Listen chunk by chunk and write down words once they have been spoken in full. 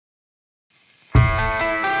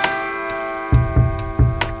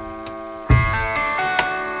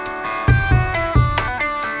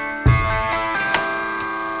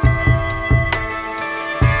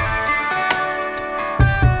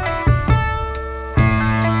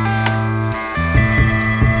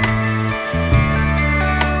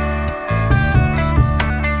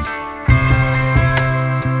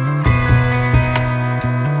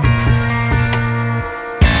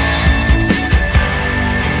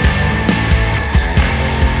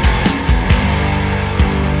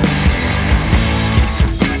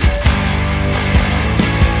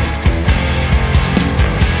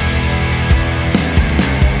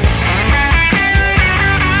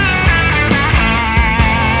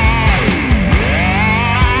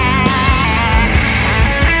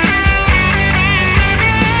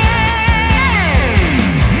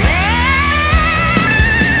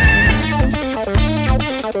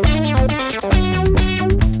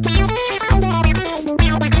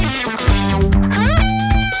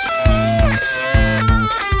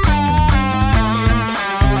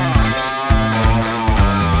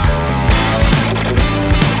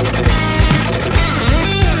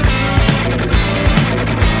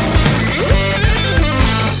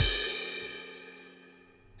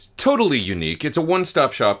totally unique. It's a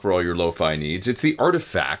one-stop shop for all your lo-fi needs. It's the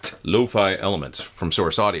Artifakt Lo-Fi Elements from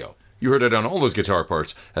Source Audio. You heard it on all those guitar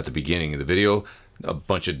parts at the beginning of the video. A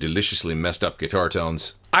bunch of deliciously messed up guitar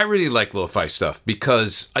tones. I really like lo-fi stuff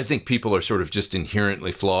because I think people are sort of just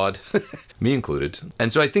inherently flawed, me included.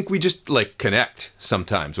 And so I think we just like connect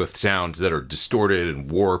sometimes with sounds that are distorted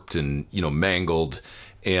and warped and, you know, mangled.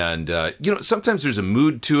 And, you know, sometimes there's a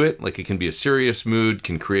mood to it, like it can be a serious mood,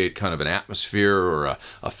 can create kind of an atmosphere or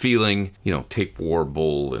a feeling, you know, tape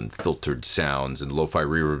warble and filtered sounds and lo-fi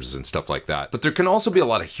reverbs and stuff like that. But there can also be a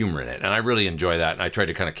lot of humor in it, and I really enjoy that, and I try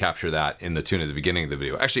to kind of capture that in the tune at the beginning of the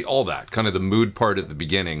video. Actually, all that, kind of the mood part at the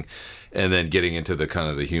beginning, and then getting into the kind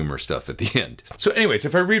of the humor stuff at the end. So anyways,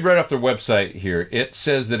 if I read right off their website here, it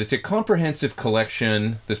says that it's a comprehensive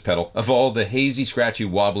collection, this pedal, of all the hazy, scratchy,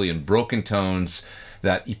 wobbly, and broken tones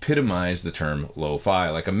that epitomize the term lo-fi.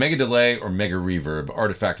 Like a mega delay or mega reverb,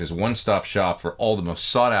 Artifakt is a one-stop shop for all the most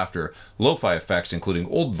sought-after lo-fi effects, including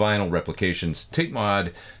old vinyl replications, tape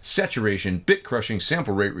mod, saturation, bit crushing,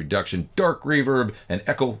 sample rate reduction, dark reverb, and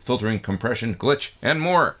echo filtering, compression, glitch, and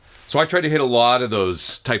more. So I tried to hit a lot of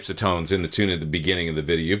those types of tones in the tune at the beginning of the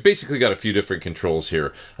video. You've basically got a few different controls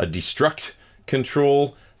here. A destruct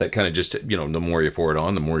control that kind of just, you know, the more you pour it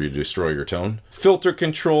on, the more you destroy your tone. Filter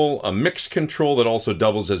control, a mix control that also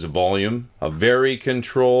doubles as a volume, a vary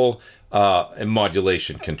control, and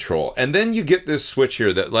modulation control. And then you get this switch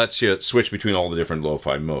here that lets you switch between all the different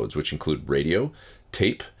lo-fi modes, which include radio,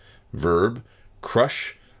 tape, verb,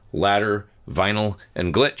 crush, ladder, vinyl,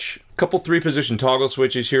 and glitch. Couple 3-position toggle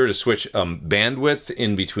switches here to switch bandwidth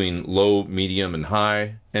in between low, medium, and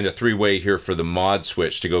high, and a 3-way here for the mod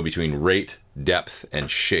switch to go between rate, depth, and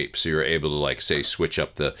shape. So you're able to, like, say, switch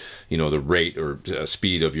up the, you know, the rate or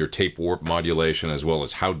speed of your tape warp modulation, as well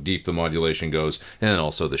as how deep the modulation goes, and then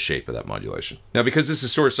also the shape of that modulation. Now, because this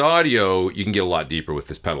is Source Audio, you can get a lot deeper with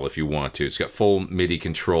this pedal if you want to. It's got full MIDI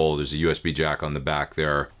control. There's a USB jack on the back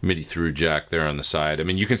there, MIDI through jack there on the side. I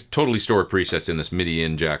mean, you can totally store presets in this MIDI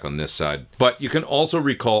in jack on this side, but you can also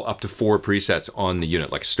recall up to 4 presets on the unit,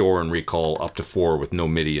 like store and recall up to 4 with no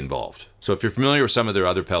MIDI involved. So if you're familiar with some of their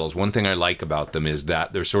other pedals, one thing I like about them is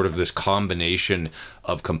that they're sort of this combination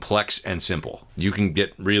of complex and simple. You can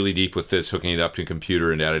get really deep with this, hooking it up to a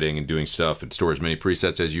computer and editing and doing stuff and store as many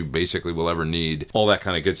presets as you basically will ever need, all that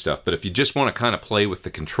kind of good stuff. But if you just want to kind of play with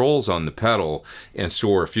the controls on the pedal and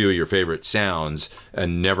store a few of your favorite sounds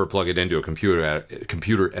and never plug it into a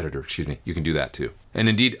computer editor, excuse me, you can do that too. And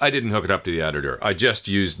indeed, I didn't hook it up to the editor. I just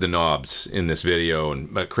used the knobs in this video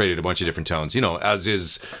and created a bunch of different tones. You know, as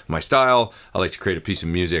is my style, I like to create a piece of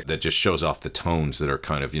music that just shows off the tones that are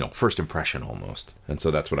kind of, you know, first impression almost. And so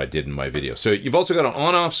that's what I did in my video. So you've also got an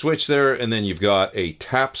on-off switch there, and then you've got a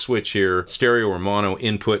tap switch here, stereo or mono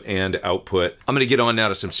input and output. I'm gonna get on now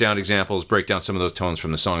to some sound examples, break down some of those tones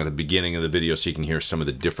from the song at the beginning of the video so you can hear some of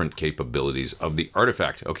the different capabilities of the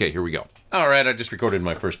Artifakt. Okay, here we go. All right, I just recorded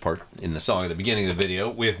my first part in the song at the beginning of the video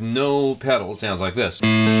with no pedal. It sounds like this.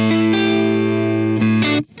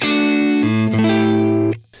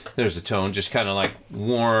 There's the tone, just kind of like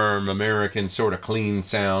warm, American, sort of clean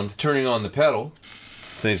sound. Turning on the pedal,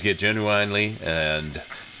 things get genuinely and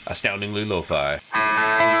astoundingly lo-fi.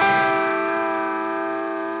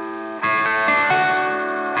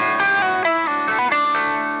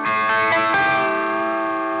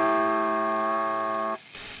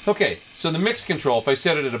 Okay, so the mix control, if I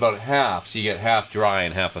set it at about half, so you get half dry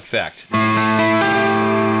and half effect.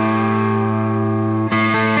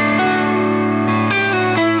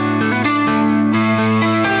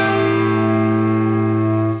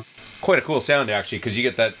 Quite a cool sound actually, because you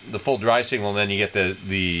get the full dry signal, and then you get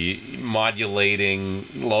the modulating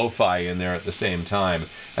lo-fi in there at the same time.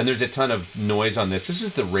 And there's a ton of noise on this. This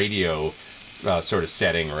is the radio sort of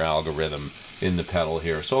setting or algorithm in the pedal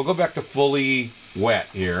here. So I'll go back to fully wet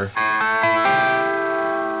here.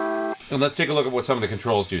 And let's take a look at what some of the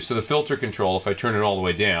controls do. So the filter control, if I turn it all the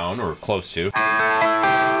way down, or close to,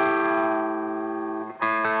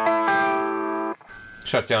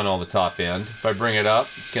 shut down all the top end. If I bring it up,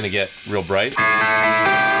 it's gonna get real bright.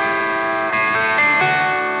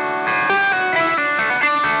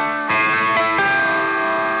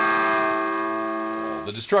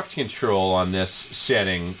 The destruct control on this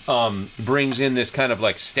setting brings in this kind of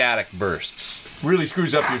like static bursts. Really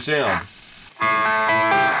screws up your sound.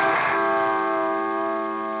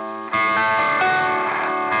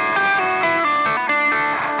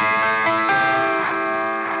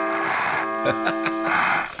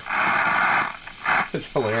 It's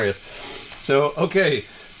hilarious. So, okay,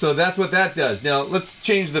 so that's what that does. Now, let's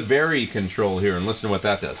change the vary control here and listen to what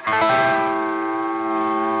that does.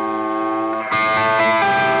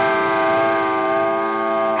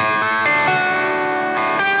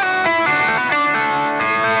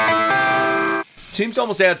 Seems to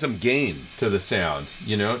almost add some gain to the sound,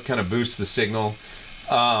 you know, it kind of boosts the signal.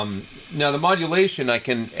 Now the modulation, I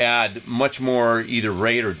can add much more either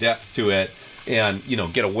rate or depth to it and, you know,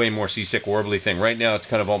 get a way more seasick warbly thing. Right now it's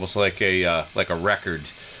kind of almost like a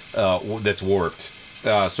record that's warped,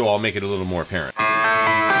 so I'll make it a little more apparent.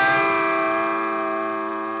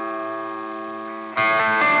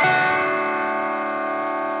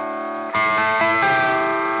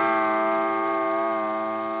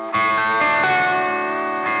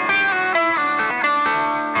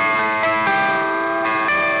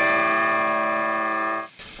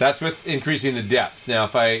 That's with increasing the depth. Now,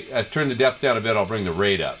 if I turn the depth down a bit, I'll bring the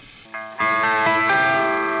rate up.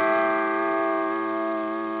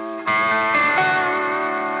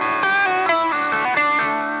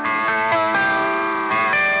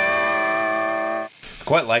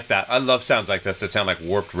 Quite like that. I love sounds like this that sound like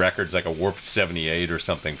warped records, like a warped 78 or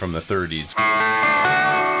something from the 30s.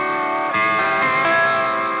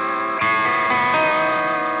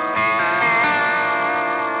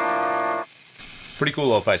 Pretty cool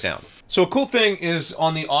lo-fi sound. So a cool thing is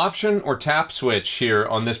on the option or tap switch here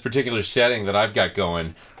on this particular setting that I've got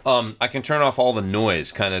going, I can turn off all the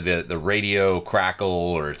noise, kind of the radio crackle,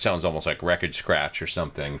 or it sounds almost like record scratch or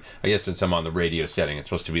something. I guess since I'm on the radio setting, it's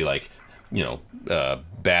supposed to be like, you know,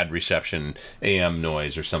 bad reception AM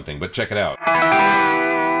noise or something, but check it out.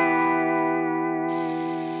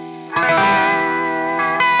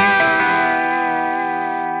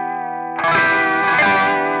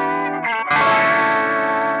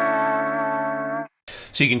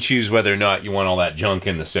 So you can choose whether or not you want all that junk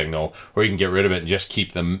in the signal, or you can get rid of it and just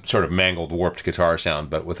keep the sort of mangled, warped guitar sound,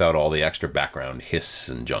 but without all the extra background hiss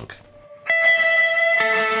and junk.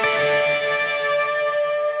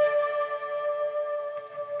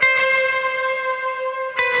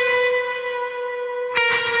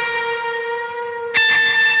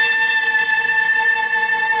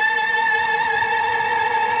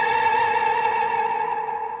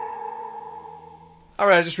 All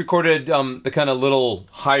right, I just recorded the kind of little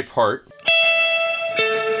high part.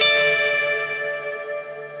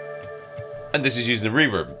 And this is using the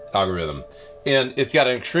reverb algorithm. And it's got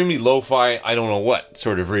an extremely lo-fi, I don't know what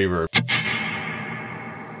sort of reverb.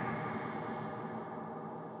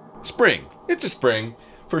 Spring. It's a spring,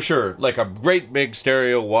 for sure. Like a great big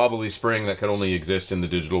stereo wobbly spring that could only exist in the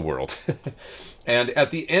digital world. And at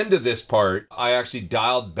the end of this part, I actually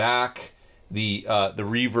dialed back the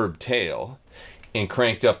reverb tail and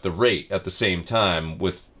cranked up the rate at the same time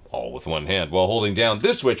with one hand while holding down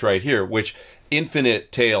this switch right here, which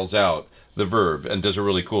infinite tails out the verb and does a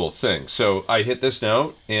really cool thing. So I hit this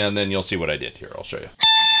note and then you'll see what I did here. I'll show you.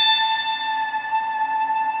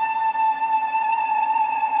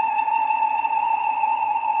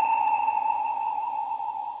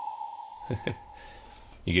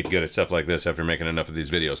 You get good at stuff like this after making enough of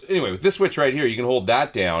these videos. Anyway, with this switch right here, you can hold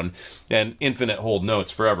that down and infinite hold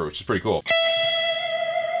notes forever, which is pretty cool.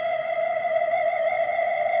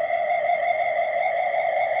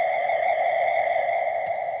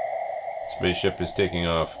 Spaceship is taking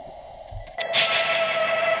off.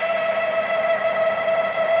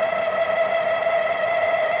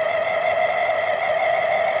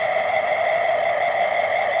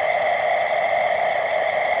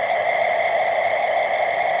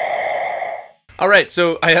 All right,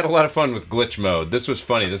 so I had a lot of fun with glitch mode. This was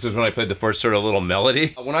funny. This is when I played the first sort of little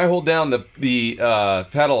melody. When I hold down the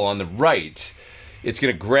pedal on the right, it's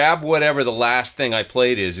going to grab whatever the last thing I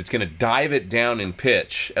played is. It's going to dive it down in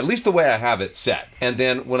pitch, at least the way I have it set. And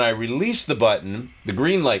then when I release the button, the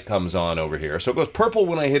green light comes on over here. So it goes purple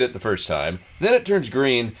when I hit it the first time, then it turns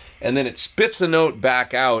green, and then it spits the note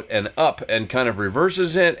back out and up and kind of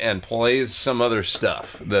reverses it and plays some other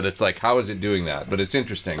stuff that it's like, how is it doing that? But it's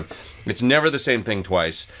interesting. It's never the same thing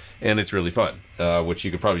twice, and it's really fun, which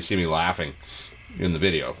you could probably see me laughing in the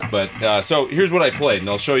video. But so here's what I played, and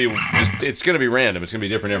I'll show you. Just it's going to be random. It's going to be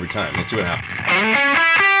different every time. Let's see what happens.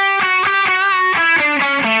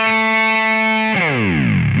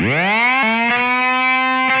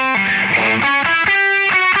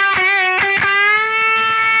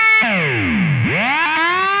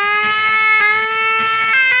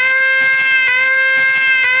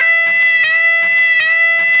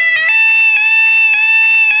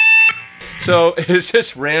 So it's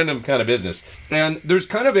just random kind of business. And there's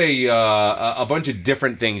kind of a bunch of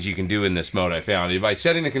different things you can do in this mode, I found. By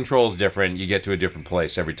setting the controls different, you get to a different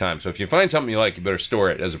place every time. So if you find something you like, you better store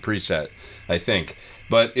it as a preset, I think.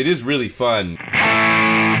 But it is really fun.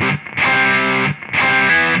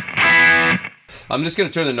 I'm just going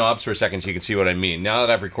to turn the knobs for a second so you can see what I mean. Now that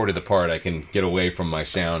I've recorded the part, I can get away from my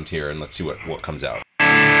sound here and let's see what comes out.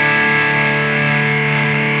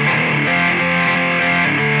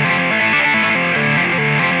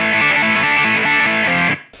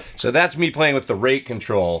 So that's me playing with the rate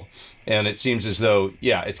control, and it seems as though,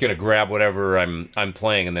 yeah, it's going to grab whatever I'm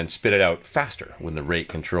playing and then spit it out faster when the rate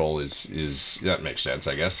control is that makes sense,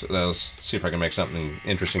 I guess. Let's see if I can make something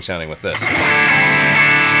interesting sounding with this.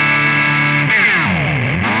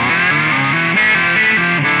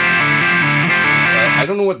 I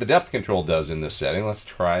don't know what the depth control does in this setting. Let's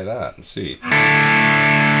try that and see.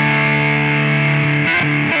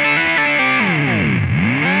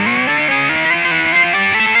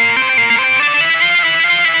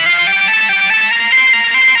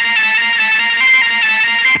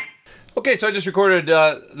 Okay, so I just recorded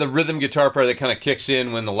the rhythm guitar part that kind of kicks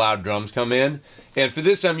in when the loud drums come in. And for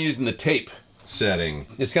this, I'm using the tape setting.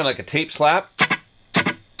 It's kind of like a tape slap.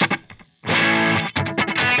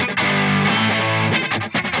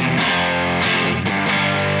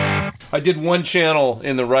 I did one channel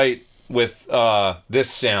in the right with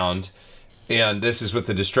this sound, and this is with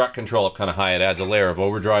the destruct control up kind of high. It adds a layer of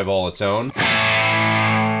overdrive all its own.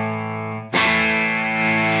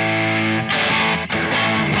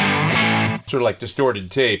 Sort of like distorted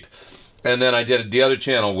tape. And then I did the other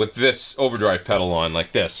channel with this overdrive pedal on,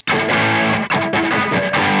 like this. But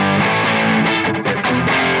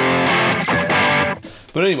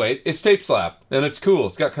anyway, it's tape slap, and it's cool.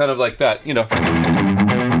 It's got kind of like that, you know.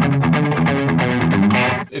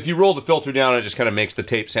 If you roll the filter down, it just kind of makes the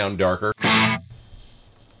tape sound darker.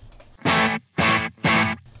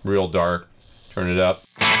 Real dark. Turn it up.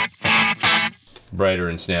 Brighter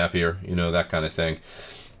and snappier, you know, that kind of thing.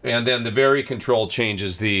 And then the vary control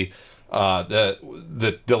changes the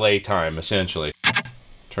delay time, essentially.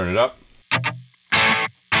 Turn it up.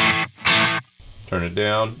 Turn it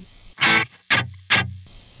down.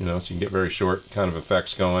 You know, so you can get very short kind of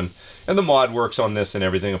effects going. And the mod works on this and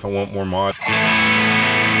everything if I want more mod.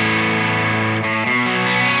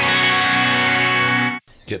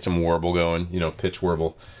 Get some warble going, you know, pitch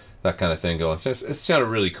warble, that kind of thing going. So it sounded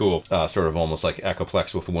really cool, sort of almost like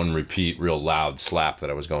Echoplex with one repeat, real loud slap that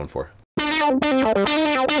I was going for.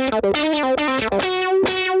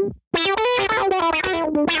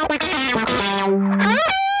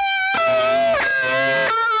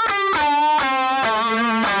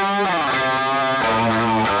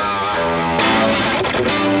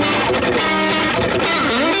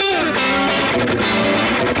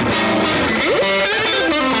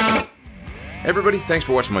 Everybody, thanks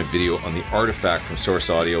for watching my video on the Artifakt from Source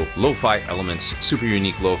Audio Lo-Fi Elements, super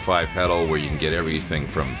unique lo-fi pedal where you can get everything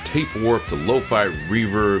from tape warp to lo-fi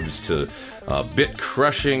reverbs to bit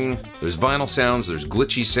crushing. There's vinyl sounds, there's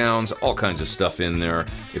glitchy sounds, all kinds of stuff in there.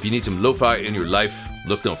 If you need some lo-fi in your life,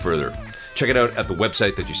 look no further. Check it out at the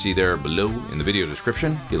website that you see there below in the video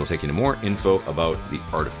description. It'll take you to more info about the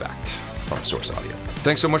Artifakt from Source Audio.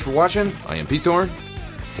 Thanks so much for watching. I am Pete Thorne.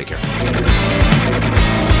 Take care.